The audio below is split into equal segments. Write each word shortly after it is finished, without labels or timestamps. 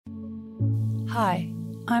Hi,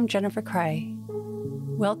 I'm Jennifer Cray.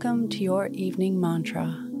 Welcome to your evening mantra.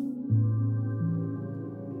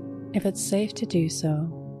 If it's safe to do so,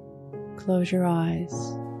 close your eyes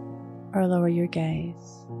or lower your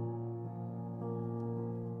gaze.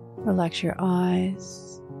 Relax your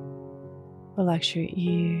eyes, relax your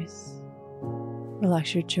ears,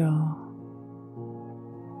 relax your jaw.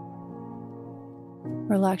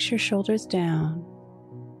 Relax your shoulders down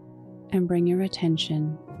and bring your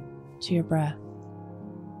attention to your breath.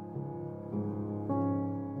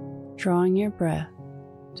 Drawing your breath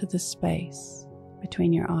to the space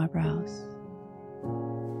between your eyebrows.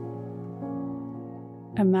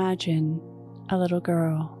 Imagine a little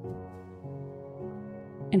girl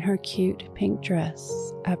in her cute pink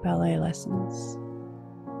dress at ballet lessons,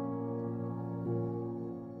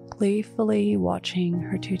 gleefully watching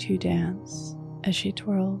her tutu dance as she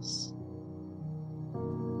twirls.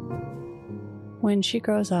 When she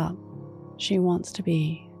grows up, she wants to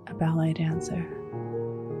be a ballet dancer.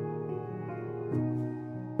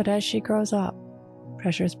 But as she grows up,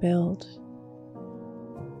 pressures build.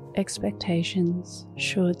 Expectations,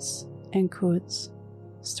 shoulds, and coulds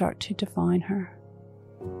start to define her.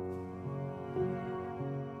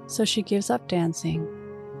 So she gives up dancing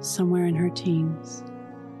somewhere in her teens,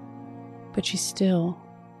 but she still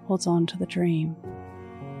holds on to the dream.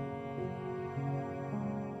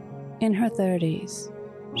 In her 30s,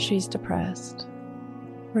 she's depressed,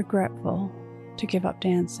 regretful to give up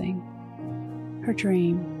dancing, her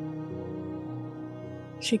dream.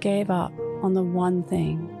 She gave up on the one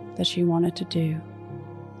thing that she wanted to do,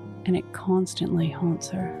 and it constantly haunts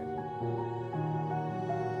her.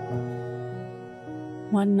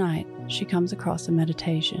 One night, she comes across a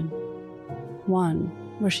meditation, one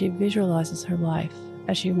where she visualizes her life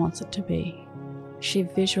as she wants it to be. She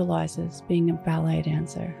visualizes being a ballet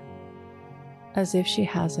dancer, as if she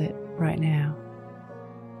has it right now.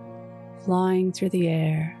 Flying through the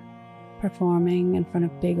air, performing in front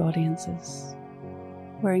of big audiences,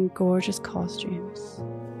 wearing gorgeous costumes.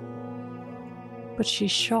 But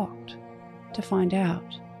she's shocked to find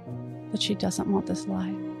out that she doesn't want this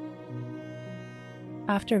life.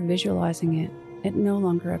 After visualizing it, it no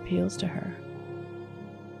longer appeals to her.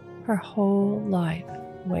 Her whole life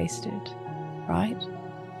wasted, right?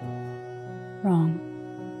 Wrong.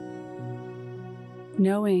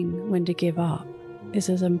 Knowing when to give up is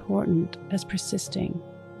as important as persisting.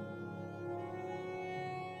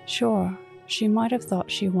 Sure, she might have thought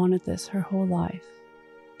she wanted this her whole life,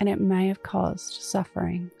 and it may have caused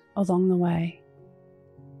suffering along the way.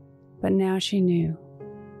 But now she knew.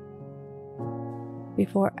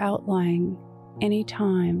 Before outlaying any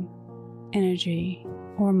time, energy,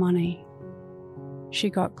 or money, she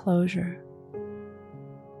got closure.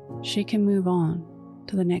 She can move on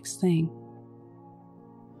to the next thing.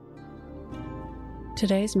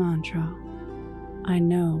 Today's mantra, I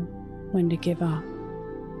know when to give up.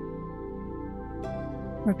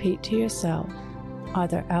 Repeat to yourself,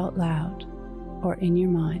 either out loud or in your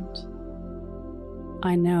mind,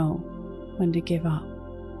 I know when to give up.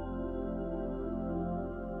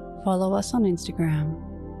 Follow us on Instagram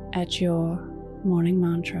at Your Morning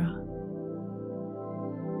Mantra.